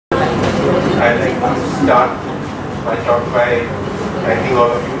I'd like to start my talk by thanking all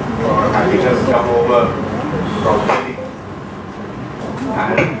of you for having us come over from Delhi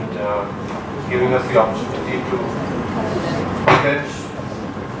and giving us the opportunity to present,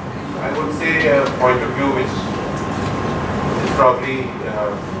 I would say, a point of view which is probably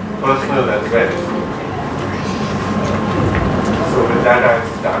personal as well. So with that I'll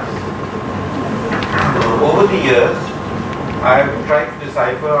start. Over the years, I have tried to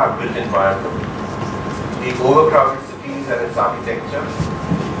decipher our built environment, the overcrowded cities and its architecture,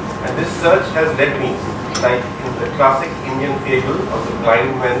 and this search has led me, like in the classic Indian fable of the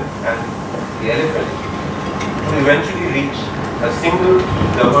blind man and the elephant, to eventually reach a single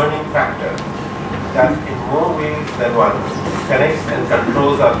governing factor that in more ways than one connects and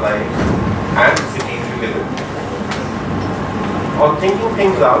controls our lives and the cities we live in. On thinking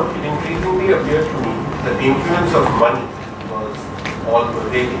things out, it increasingly appeared to me that the influence of money was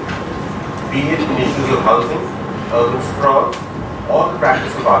all-pervading, be it in issues of housing, urban sprawl, or the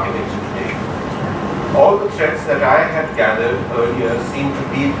practice of architecture today. All the threads that I had gathered earlier seem to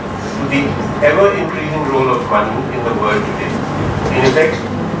lead to the ever-increasing role of money in the world today. In effect,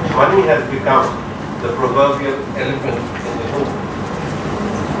 money has become the proverbial elephant in the room.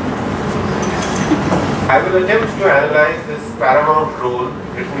 I will attempt to analyze this paramount role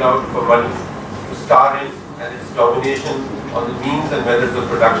written out for money to star in and its domination on the means and methods of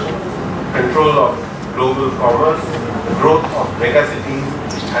production, control of global commerce, the growth of megacities,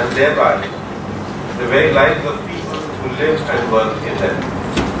 and thereby the very lives of people who live and work in them.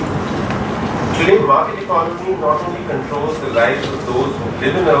 Today, market economy not only controls the lives of those who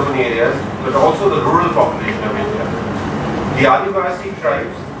live in urban areas, but also the rural population of India. The Adivasi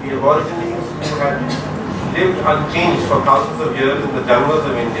tribes, the aborigines who had lived unchanged for thousands of years in the jungles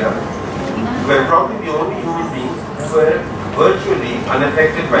of India, were probably the only human beings who were virtually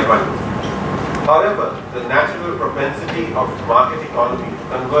unaffected by money. However, the natural propensity of market economy to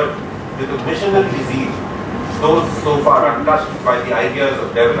convert with a missionary zeal those so far untouched by the ideas of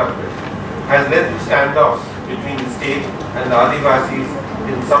development has led to standoffs between the state and the Adivasis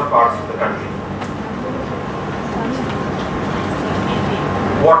in some parts of the country.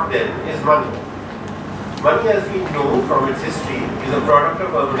 What then is money? Money, as we know from its history, is a product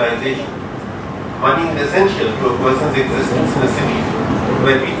of urbanization. Money is essential to a person's existence in a city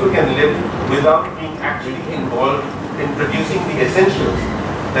where people can live without being actually involved in producing the essentials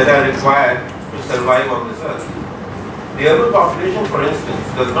that are required to survive on this earth. The urban population, for instance,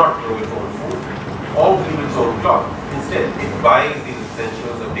 does not grow its own food or weave its own cloth. Instead, it buys these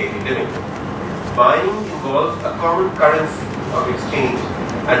essentials of daily living. Buying involves a common currency of exchange,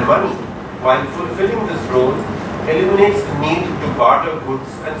 and money, while fulfilling this role, eliminates the need to barter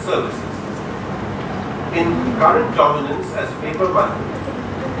goods and services. In current dominance as paper money,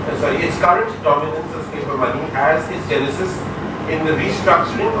 its current dominance as paper money has its genesis in the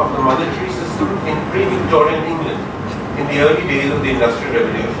restructuring of the monetary system in pre-Victorian England in the early days of the Industrial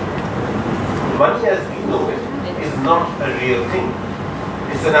Revolution. Money as we know it is not a real thing.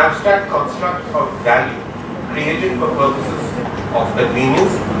 It's an abstract construct of value created for purposes of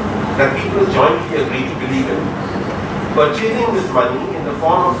convenience that people jointly agree to believe in. Purchasing this money in the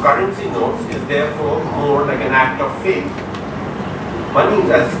form of currency notes is therefore more like an act of faith. Money is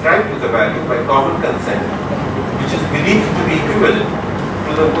ascribed to the value by common consent, which is believed to be equivalent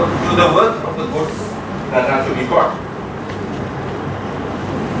to the worth of the goods that are to be bought.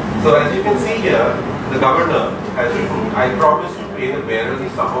 So as you can see here, the governor has written, "I promise to pay the bearer the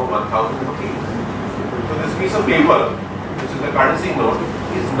sum of 1,000 rupees." So this piece of paper, which is the currency note,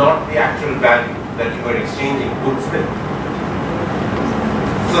 is not the actual value that you are exchanging goods with.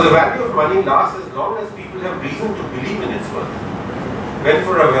 So the value of money lasts as long as people have reason to believe in its worth. When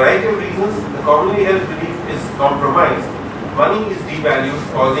for a variety of reasons the commonly held belief is compromised, money is devalued,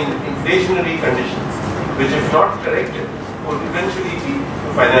 causing inflationary conditions, which if not corrected, would eventually lead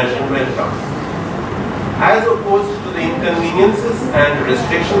to financial meltdown. As opposed to the inconveniences and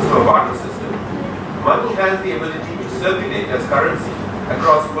restrictions of a barter system, money has the ability to circulate as currency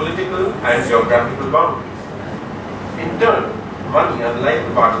across political and geographical boundaries. In turn, money, unlike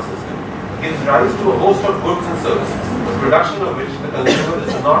the barter system, gives rise to a host of goods and services, the production of which the consumer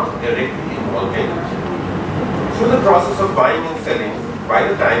is not directly involved in. Through the process of buying and selling, by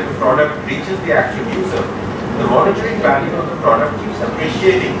the time the product reaches the actual user, the monetary value of the product keeps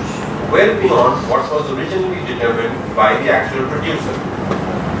appreciating well beyond what was originally determined by the actual producer.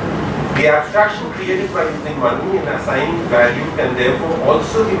 The abstraction created by using money in assigning value can therefore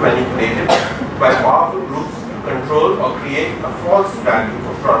also be manipulated by powerful groups to control or create a false value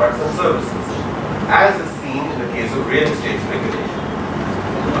for products and services, as is seen in the case of real estate speculation.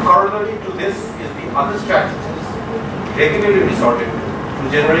 A corollary to this is the other strategies regularly resorted to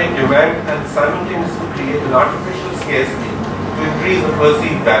generate demand and simultaneously create an artificial scarcity to increase the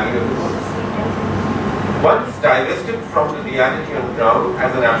perceived value of the goods. Once divested from the reality on the ground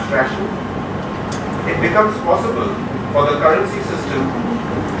as an abstraction, it becomes possible for the currency system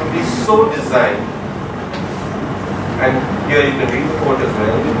to be so designed, and here you can read the quote as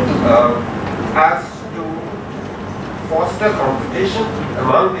well, as to foster competition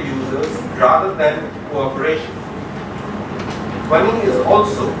among the users rather than cooperation. Money is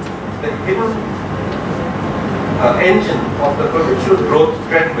also the hidden engine of the perpetual growth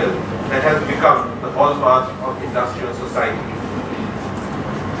treadmill that has become the hallmark of industrial society.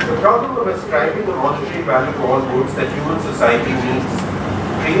 The problem of ascribing a monetary value to all goods that human society needs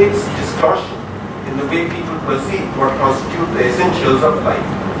creates distortion in the way people perceive what constitute the essentials of life.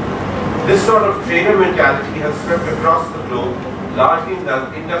 This sort of trader mentality has swept across the globe, largely in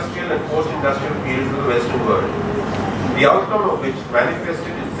the industrial and post-industrial periods of the Western world, the outcome of which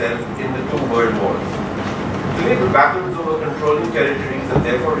manifested itself in the two world wars. Today, the battles over controlling territories and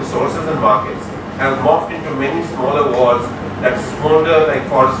therefore resources and markets have morphed into many smaller wars that smolder like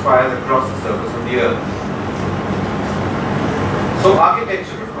forest fires across the surface of the earth. So,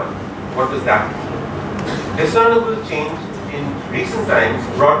 architecture of money, what does that mean? Discernible change in recent times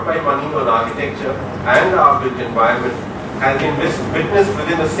brought by money on architecture and our built environment has been witnessed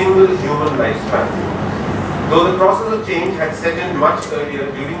within a single human lifespan. Though the process of change had set in much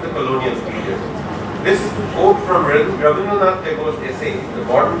earlier during the colonial period, this quote from Rabindranath Tagore's essay, The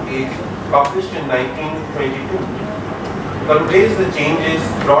Modern Age, published in 1922, conveys the changes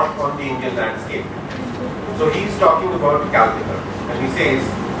brought on the Indian landscape. So he's talking about Calcutta, and he says,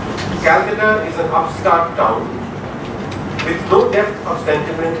 Calcutta is an upstart town with no depth of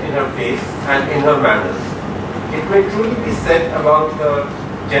sentiment in her face and in her manners. It may truly be said about her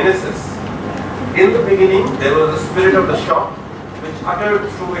genesis. In the beginning, there was a spirit of the shop which uttered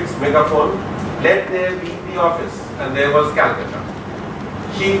through its megaphone, "Let there be the office," and there was Calcutta.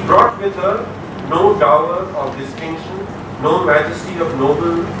 She brought with her no dower of distinction, no majesty of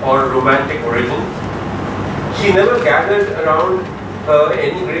noble or romantic origin. She never gathered around her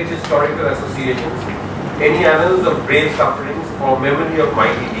any great historical associations, any annals of brave sufferings or memory of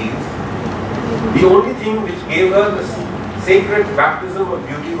mighty deeds. The only thing which gave her the sacred baptism of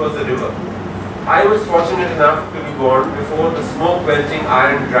beauty was the river. I was fortunate enough to be born before the smoke-belching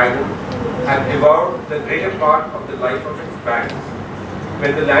iron dragon had devoured the greater part of the life of its banks.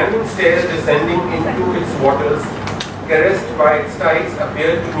 When the landing stairs descending into its waters, caressed by its tides,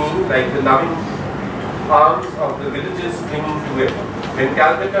 appeared to me like the loving arms of the villages clinging to it. When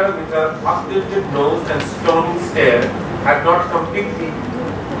Calcutta, with her up-tilted nose and stony stare, had not completely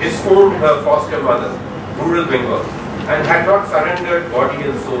disowned her foster mother, rural Bengal, and had not surrendered body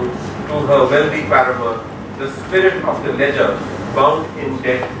and soul to her wealthy paramour, the spirit of the ledger bound in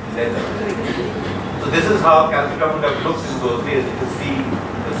dead leather. So this is how Calcutta would have looked in those days. You can see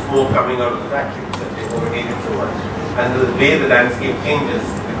the smoke coming out of the factories that they overheated so much, and the way the landscape changes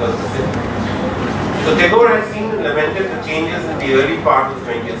because of the city. So Tagore has seen and lamented the changes in the early part of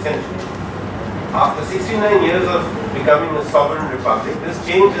the 20th century. After 69 years of becoming a sovereign republic, this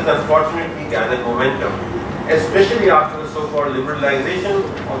change has unfortunately gathered momentum, especially after the so-called liberalization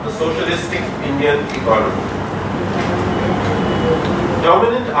of the socialistic Indian economy.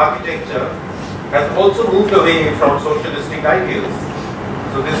 Dominant architecture has also moved away from socialistic ideals.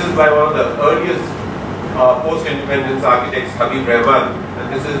 So this is by one of the earliest post-independence architects, Habib Rahman,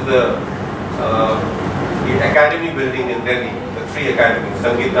 and this is the Academy building in Delhi, the three academies,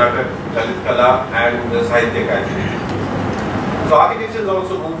 Sangeet Natak, Lalit Kala and the Sahitya Academy. So architecture has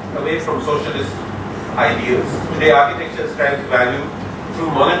also moved away from socialist ideals. Today architecture ascribes value through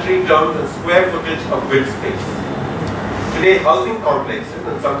monetary terms and square footage of built space. Today housing complexes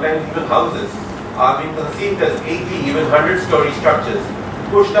and sometimes even houses are being conceived as 80, even 100-story structures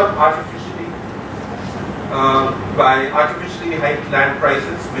pushed up artificially by artificially hiked land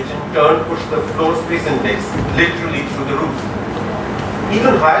prices, which in turn push the floor space index literally through the roof.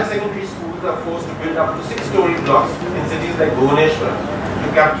 Even higher secondary schools are forced to build up to 6-story blocks in cities like Bhubaneswar to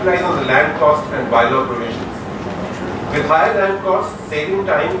capitalize on the land cost and bylaw provisions. With higher land costs, saving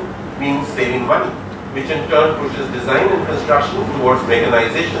time means saving money, which in turn pushes design and construction towards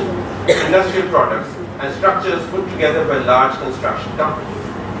mechanization, industrial products, and structures put together by large construction companies.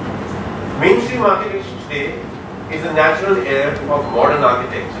 Mainstream architecture today is a natural heir of modern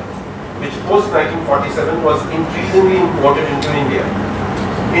architecture, which post-1947 was increasingly imported into India.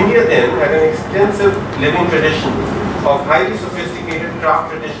 India then had an extensive living tradition of highly sophisticated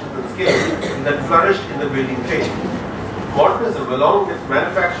craft traditions and skills that flourished in the building trade. Modernism, along with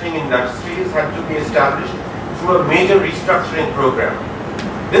manufacturing industries, had to be established through a major restructuring program.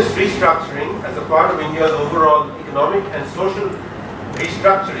 This restructuring, as a part of India's overall economic and social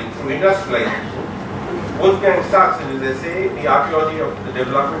restructuring through industrialization, Wolfgang Sachs, in his essay, The Archaeology of the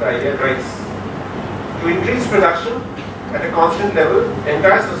Development Idea, writes, to increase production at a constant level,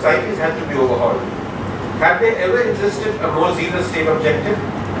 entire societies had to be overhauled. Had there ever existed a more zealous state objective?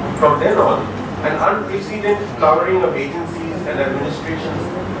 From then on, an unprecedented flowering of agencies and administrations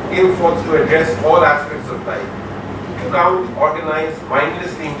came forth to address all aspects of life, to count, organize,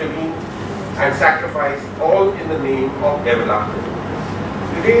 mindlessly intervene, and sacrifice, all in the name of development.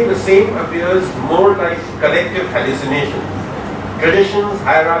 Today, the same appears more like collective hallucination. Traditions,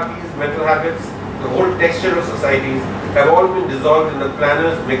 hierarchies, mental habits, the whole texture of societies have all been dissolved in the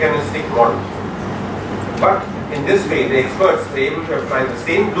planner's mechanistic model. But in this way, the experts were able to apply the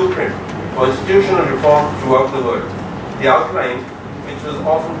same blueprint for institutional reform throughout the world, the outline which was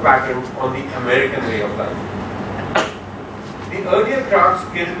often patterned on the American way of life. The earlier craft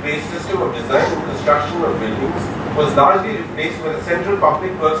skill-based system of design and construction of buildings was largely replaced by the central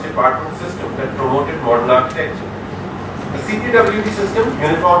public works department system that promoted modern architecture. The CPWD system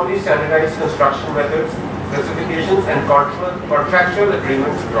uniformly standardized construction methods, specifications, and contractual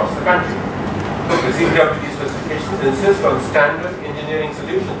agreements across the country. The CPWD specifications insist on standard engineering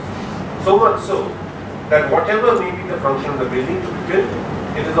solutions, so much so that whatever may be the function of the building to be built,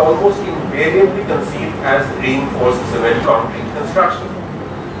 it is almost invariably conceived as reinforced cement concrete construction.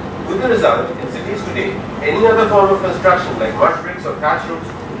 With the result, in cities today, any other form of construction like mud bricks or thatch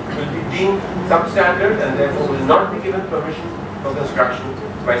roofs will be deemed substandard and therefore will not be given permission for construction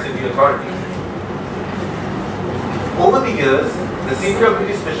by city authorities. Over the years, the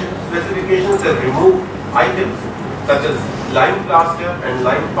CPWD specifications have removed items such as lime plaster and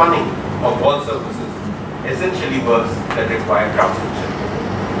lime punning of wall surfaces, essentially works that require craftsmanship.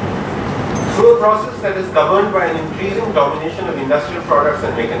 Through a process that is governed by an increasing domination of industrial products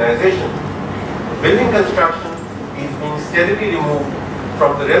and mechanization, building construction is being steadily removed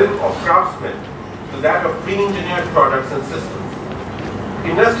from the realm of craftsmen to that of pre-engineered products and systems.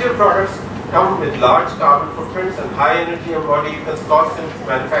 Industrial products come with large carbon footprints and high energy embodied costs in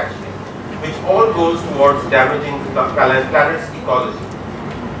manufacturing, which all goes towards damaging the planet's ecology.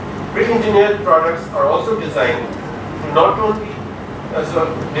 Pre-engineered products are also designed to not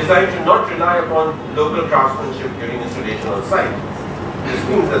rely upon local craftsmanship during installation on site. This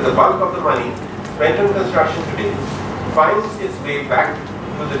means that the bulk of the money spent on construction today finds its way back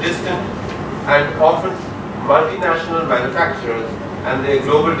to the distant and often multinational manufacturers and their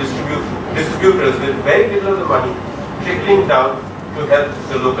global distributors with very little of the money trickling down to help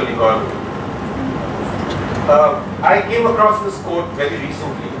the local economy. I came across this quote very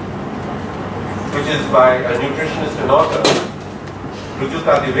recently, which is by a nutritionist and author,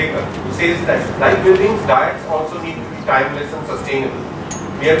 Rujuta Divekar, who says that like buildings, diets also need to be timeless and sustainable.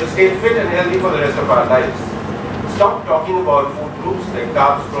 We have to stay fit and healthy for the rest of our lives. Stop talking about food groups like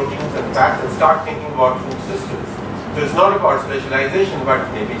carbs, proteins and fats and start thinking about food systems. So it's not about specialization but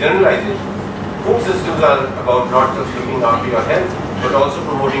maybe generalization. Food systems are about not just looking after your health but also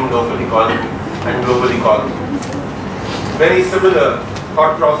promoting local economy and global ecology. Very similar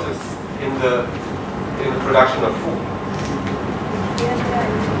thought process in the production of food.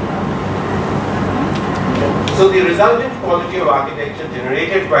 So the resultant quality of architecture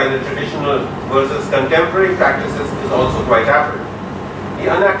generated by the traditional versus contemporary practices is also quite aberrant. The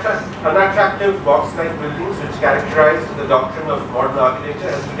unattractive box-like buildings which characterize the doctrine of modern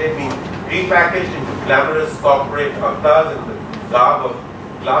architecture has today been repackaged into glamorous corporate avatars in the garb of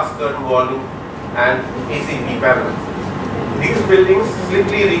glass curtain walling and ACP panels. These buildings,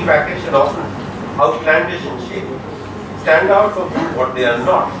 slickly repackaged and often outlandish in shape, stand out for what they are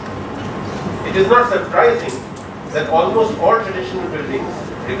not. It is not surprising that almost all traditional buildings,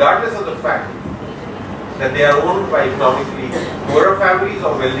 regardless of the fact that they are owned by economically poorer families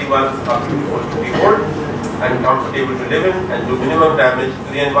or wealthy ones, are beautiful to behold and comfortable to live in and do minimum damage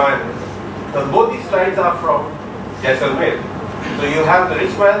to the environment. Now, both these slides are from Jaisalmer. So you have the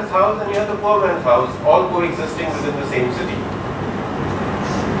rich man's house and you have the poor man's house, all coexisting within the same city.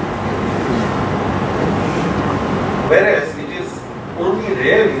 Whereas it is only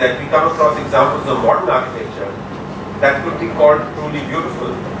rarely that we come across examples of modern architecture that could be called truly beautiful,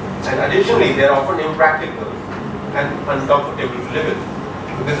 and additionally they are often impractical and uncomfortable to live in.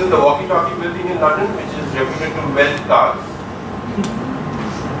 So this is the walkie-talkie building in London, which is reputed to melt cars.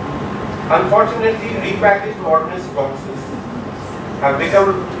 Unfortunately, repackaged modernist boxes have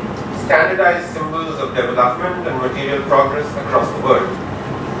become standardized symbols of development and material progress across the world.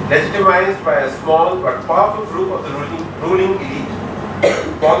 legitimized by a small but powerful group of the ruling elite,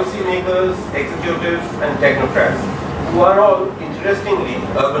 policymakers, executives, and technocrats, who are all interestingly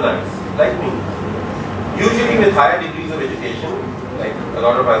urbanized, like me, usually with higher degrees of education, like a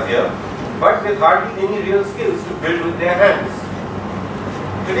lot of us here, but with hardly any real skills to build with their hands.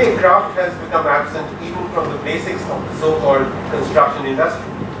 Today, craft has become absent even from the basics of the so-called construction industry.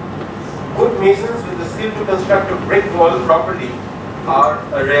 Good masons with the skill to construct a brick wall properly are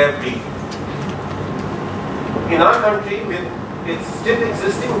a rare breed. In our country, with its still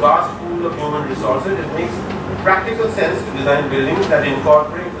existing vast pool of human resources, it makes practical sense to design buildings that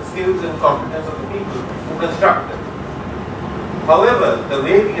incorporate the skills and competence of the people who construct them. However, the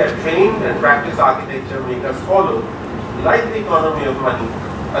way we are trained and practice architecture make us follow, like the economy of money,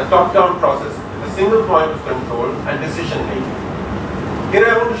 a top-down process with a single point of control and decision-making. Here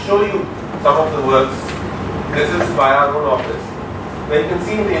I want to show you some of the works. This is by our own office, where you can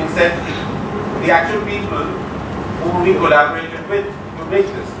see in the inset the actual people whom we collaborated with to make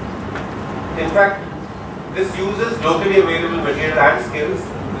this. In fact, this uses locally available material and skills.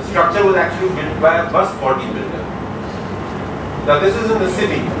 The structure was actually built by a bus body builder. Now this is in the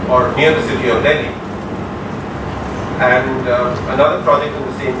city, or near the city of Delhi. And another project in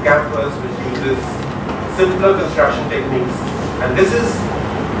the same campus which uses simpler construction techniques. And this is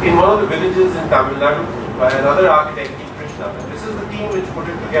in one of the villages in Tamil Nadu by another architect, Krishna. And this is the team which put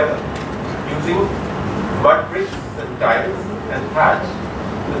it together using mud bricks and tiles and thatch.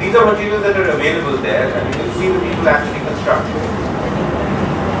 So these are materials that are available there, and you can see the people actually constructing.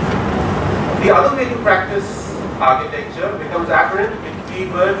 The other way to practice architecture becomes apparent if we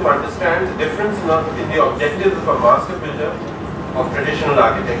were to understand the difference in the objectives of a master builder of traditional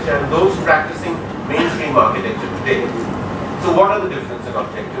architecture and those practicing mainstream architecture today. So what are the differences in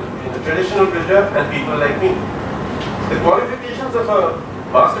objectives between the traditional builder and people like me? The qualifications of a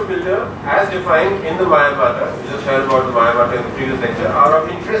master builder, as defined in the Maya Mata, we just heard about the Maya Mata in the previous lecture, are of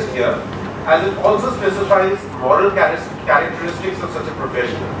interest here, as it also specifies moral characteristics of such a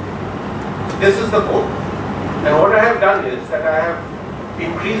professional. This is the quote. And what I have done is that I have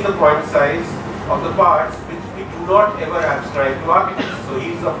increased the point size of the parts which we do not ever abstract to architects. So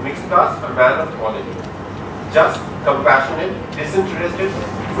he is of mixed caste, a man of quality. Just, compassionate, disinterested,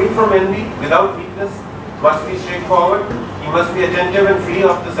 free from envy, without weakness, must be straightforward, he must be attentive and free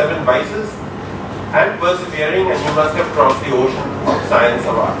of the 7 vices, and persevering, and he must have crossed the ocean of science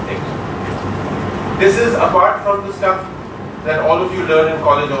of architecture. This is apart from the stuff that all of you learn in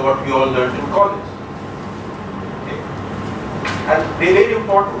college or what we all learned in college. And they laid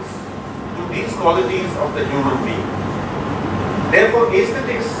importance to these qualities of the human being. Therefore,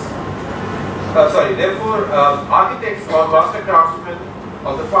 architects or master craftsmen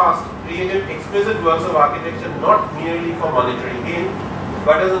of the past created exquisite works of architecture not merely for monetary gain,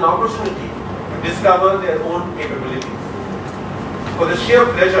 but as an opportunity to discover their own capabilities. For the sheer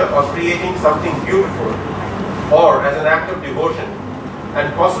pleasure of creating something beautiful, or as an act of devotion,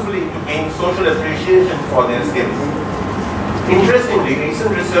 and possibly to gain social appreciation for their skills. Interestingly,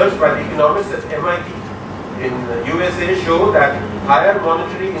 recent research by the economists at MIT in the USA show that higher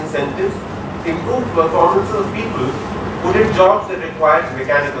monetary incentives improved performance of people who did jobs that required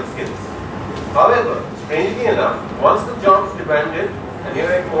mechanical skills. However, strangely enough, once the jobs demanded, and here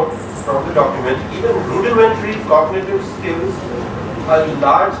I quote from the document, even rudimentary cognitive skills, a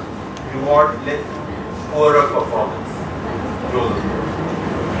large reward led to poorer performance.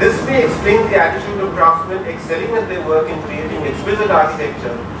 This may explain the attitude of craftsmen excelling at their work in creating exquisite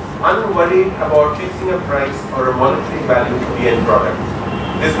architecture, unworried about fixing a price or a monetary value to the end product.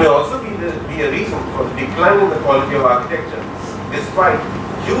 This may also be a reason for the decline in the quality of architecture, despite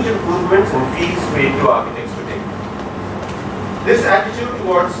huge improvements in fees paid to architects today. This attitude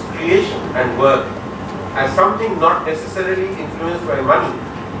towards creation and work as something not necessarily influenced by money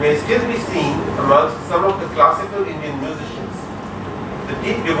may still be seen amongst some of the classical Indian musicians. The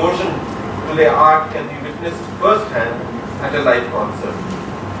deep devotion to their art can be witnessed firsthand at a live concert.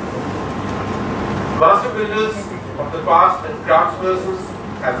 Master builders of the past and craftspersons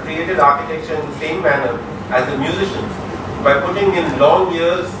have created architecture in the same manner as the musicians, by putting in long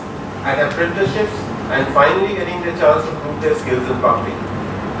years at apprenticeships and finally getting their chance to prove their skills in public.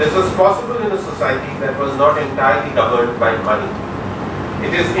 This was possible in a society that was not entirely governed by money.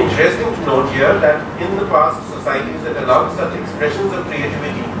 It is interesting to note here that in the past, societies that allowed such expressions of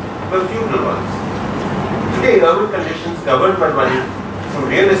creativity were feudal ones. Today, urban conditions governed by money through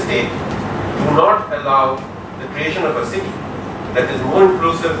real estate do not allow the creation of a city that is more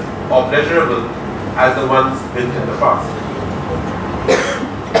inclusive or pleasurable as the ones built in the past.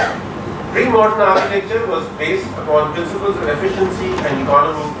 Pre-modern architecture was based upon principles of efficiency and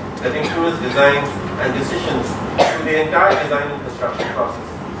economy that influence designs and decisions through the entire design and construction process.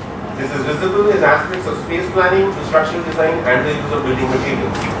 This is visible in aspects of space planning, to structural design, and the use of building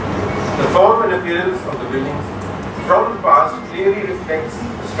materials. The form and appearance of the buildings from the past clearly reflects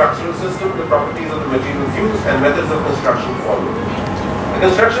the structural system, the properties of the materials used, and methods of construction followed. The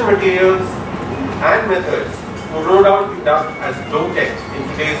construction materials and methods will no doubt be dubbed as low-tech in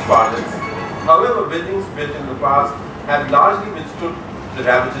today's parlance. However, buildings built in the past have largely withstood the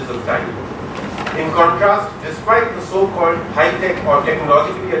ravages of time. In contrast, despite the so-called high-tech or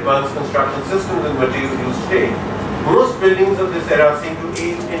technologically advanced construction systems and materials used today, most buildings of this era seem to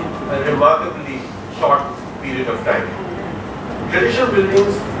age in a remarkably short period of time. Traditional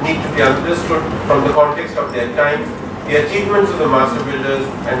buildings need to be understood from the context of their time, the achievements of the master builders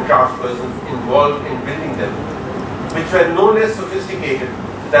and craftspersons involved in building them, which were no less sophisticated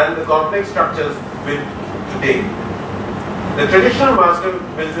than the complex structures built today. The traditional master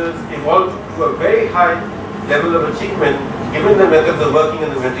builders evolved to a very high level of achievement given the methods of working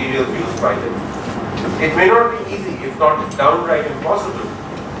and the materials used by them. It may not be easy, if not downright impossible,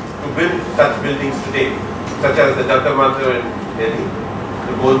 to build such buildings today, such as the Jantar Mantar in Delhi,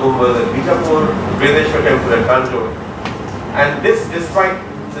 the Gol Gumbaz at Bijapur, the Brideshwar Temple at Kanjur, and this despite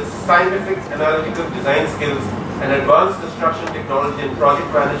the scientific analytical design skills and advanced construction technology and project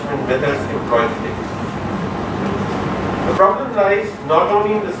management methods employed today. The problem lies not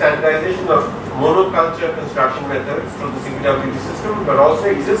only in the standardization of monoculture construction methods through the CPWD system, but also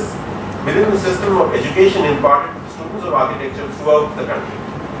exists within the system of education imparted to students of architecture throughout the country.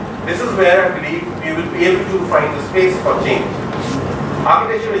 This is where I believe we will be able to find the space for change.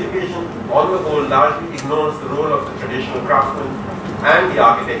 Architecture education, on the whole, largely ignores the role of the traditional craftsman and the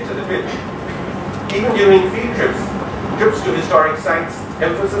architecture they build. Even during field trips to historic sites,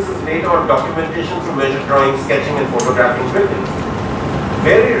 emphasis is laid on documentation through measure drawing, sketching, and photographing buildings.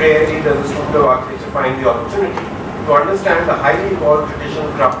 Very rarely does a student of architecture find the opportunity to understand the highly evolved traditional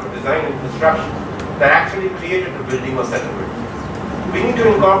craft of design and construction that actually created the building or settlement. We need to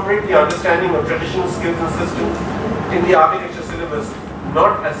incorporate the understanding of traditional skills and systems in the architecture syllabus,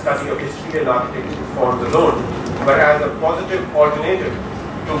 not as study of history and architecture forms alone, but as a positive alternative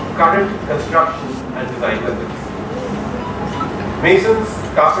to current construction and design methods. Masons,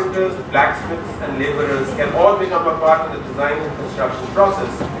 carpenters, blacksmiths, and laborers can all become a part of the design and construction process,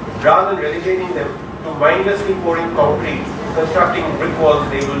 rather than relegating them to mindlessly pouring concrete, constructing brick walls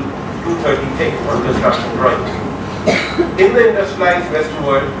labeled 230 thick on construction drawings. In the industrialized Western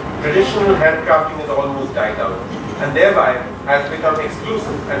world, traditional handcrafting has almost died out, and thereby has become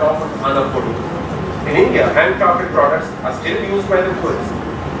exclusive and often unaffordable. In India, handcrafted products are still used by the poorest.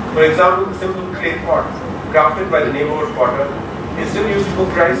 For example, the simple clay pot, crafted by the neighborhood potter, is still used to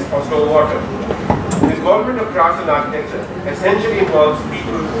cook rice or store water. The involvement of crafts in architecture essentially involves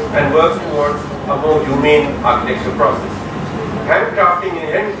people and works towards a more humane architectural process. Handcrafting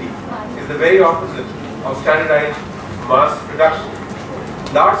inherently is the very opposite of standardized mass production.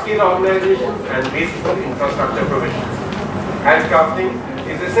 Large-scale organizations and wasteful infrastructure provisions. Handcrafting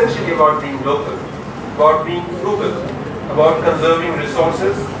is essentially about being local, about being frugal, about conserving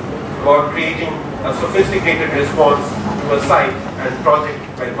resources, about creating a sophisticated response to a site and project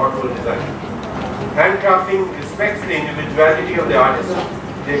by thoughtful design. Handcrafting respects the individuality of the artist,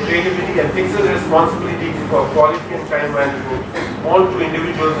 their creativity, and fixes responsibilities for quality and time management onto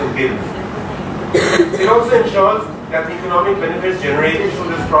individuals and guilds. It also ensures that the economic benefits generated through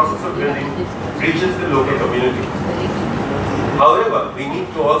this process of building reaches the local community. However, we need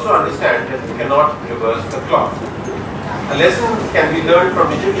to also understand that we cannot reverse the clock. A lesson can be learned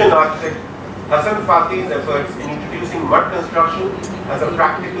from Egyptian architect Hassan Fatih's efforts in introducing mud construction as a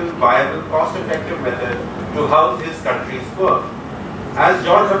practical, viable, cost-effective method to house his country's poor. As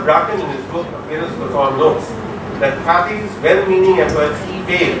George Bracken in his book Appearance Before notes, that Fatih's well-meaning efforts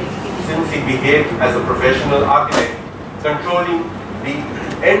failed since he behaved as a professional architect, controlling the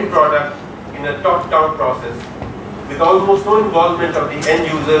end product in a top-down process with almost no involvement of the end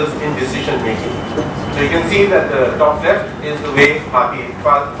users in decision-making. So you can see that the top left is the way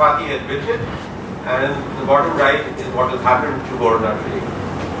Fatih had built it, and the bottom right is what has happened to Gorna today.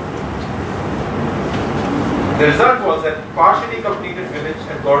 The result was that partially completed village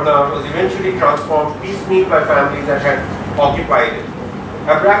at Gorna was eventually transformed piecemeal by families that had occupied it.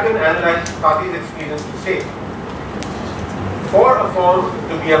 Bracken analyzed Fatih's experience to say, for a form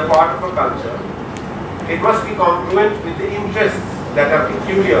to be a part of a culture, it must be congruent with the interests that are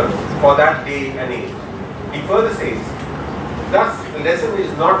peculiar for that day and age. He further says, thus the lesson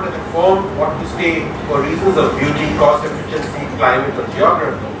is not that a form ought to stay for reasons of beauty, cost efficiency, climate or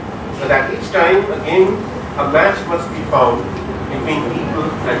geography, but that each time again a match must be found between people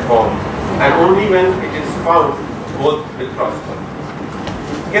and form, and only when it is found, both will prosper.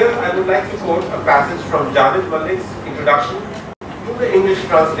 Here I would like to quote a passage from Javed Malik's introduction to the English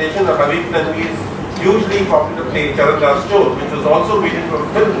translation of Habib Tanveer's hugely popular play Charandas Chor, which was also made into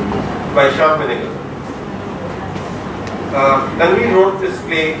a film by Sham Benegal. Tanveer wrote this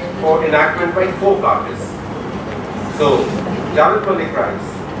play for enactment by folk artists. So, Javed Malik writes,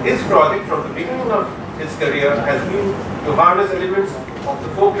 his project from the beginning of his career has been to harness elements of the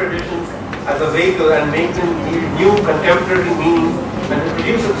folk traditions as a vehicle and make them new contemporary meanings and to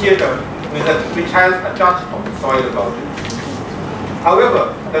produce a theatre which has a touch of the soil about it.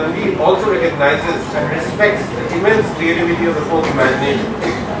 However, Tanveer also recognizes and respects the immense creativity of the folk imagination.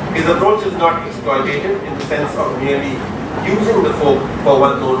 His approach is not exploitative in the sense of merely using the folk for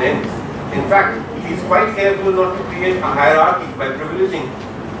one's own ends. In fact, he is quite careful not to create a hierarchy by privileging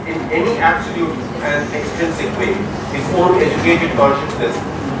in any absolute and extrinsic way his own educated consciousness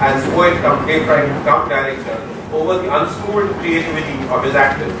as poet come playwright come director over the unschooled creativity of his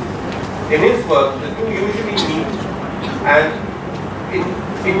actors. In his work, the two usually meet and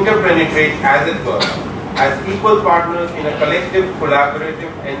interpenetrate, as it were, as equal partners in a collective,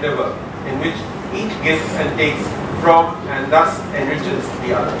 collaborative endeavor in which each gives and takes from and thus enriches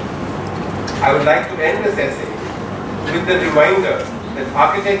the other. I would like to end this essay with the reminder that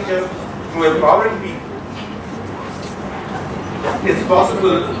architecture, through empowering people, is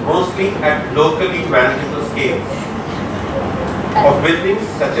possible mostly at locally manageable scales of buildings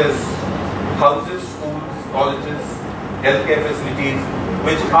such as houses, schools, colleges, healthcare facilities,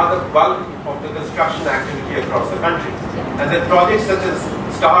 which are the bulk of the construction activity across the country. And that projects such as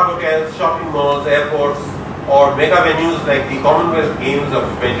star hotels, shopping malls, airports, or mega venues like the Commonwealth Games of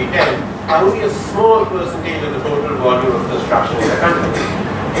 2010 are only a small percentage of the total volume of construction in the country.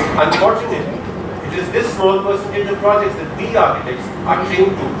 Unfortunately, it is this small percentage of projects that we architects are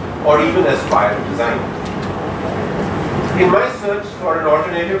trained to or even aspire to design. In my search for an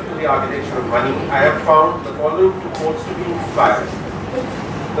alternative to the architecture of money, I have found the following two quotes to be inspiring.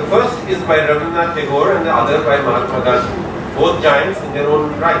 The first is by Rabindranath Tagore and the other by Mahatma Gandhi, both giants in their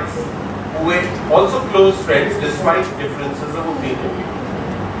own rights, who were also close friends despite differences of opinion.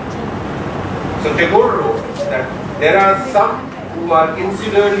 So Tagore wrote that there are some who are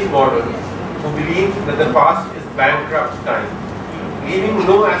insularly modern, who believe that the past is bankrupt time, leaving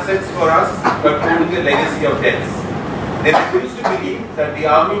no assets for us but only a legacy of debts. They refuse to believe that the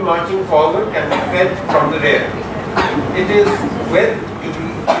army marching forward can be fed from the rear. It is when you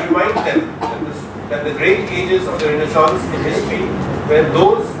remind them that the great ages of the Renaissance in history when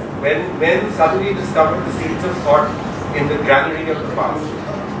men suddenly discovered the seeds of thought in the granary of the past.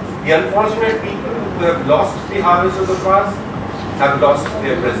 The unfortunate people who have lost the harvest of the past have lost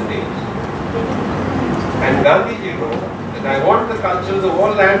their present age. And Gandhiji wrote that I want the cultures of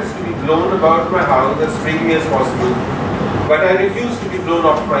all lands to be blown about my house as freely as possible, but I refuse to be blown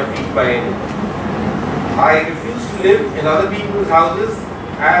off my feet by anyone. I refuse to live in other people's houses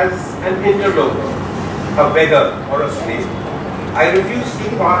as an interloper, a beggar or a slave. I refuse to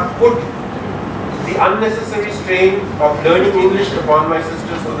put the unnecessary strain of learning English upon my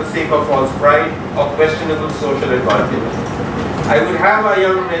sisters for the sake of false pride or questionable social advantage. I would have our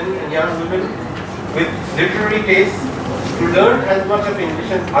young men and young women with literary tastes to learn as much of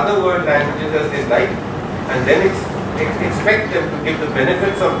English and other world languages as they like, and then expect them to give the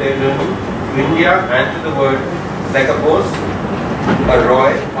benefits of their learning to India and to the world, like a post, a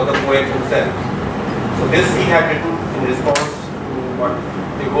Roy, or the poet himself. So this he had written in response to what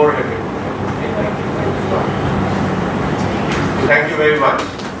Tagore had written in 1991. Thank you very much.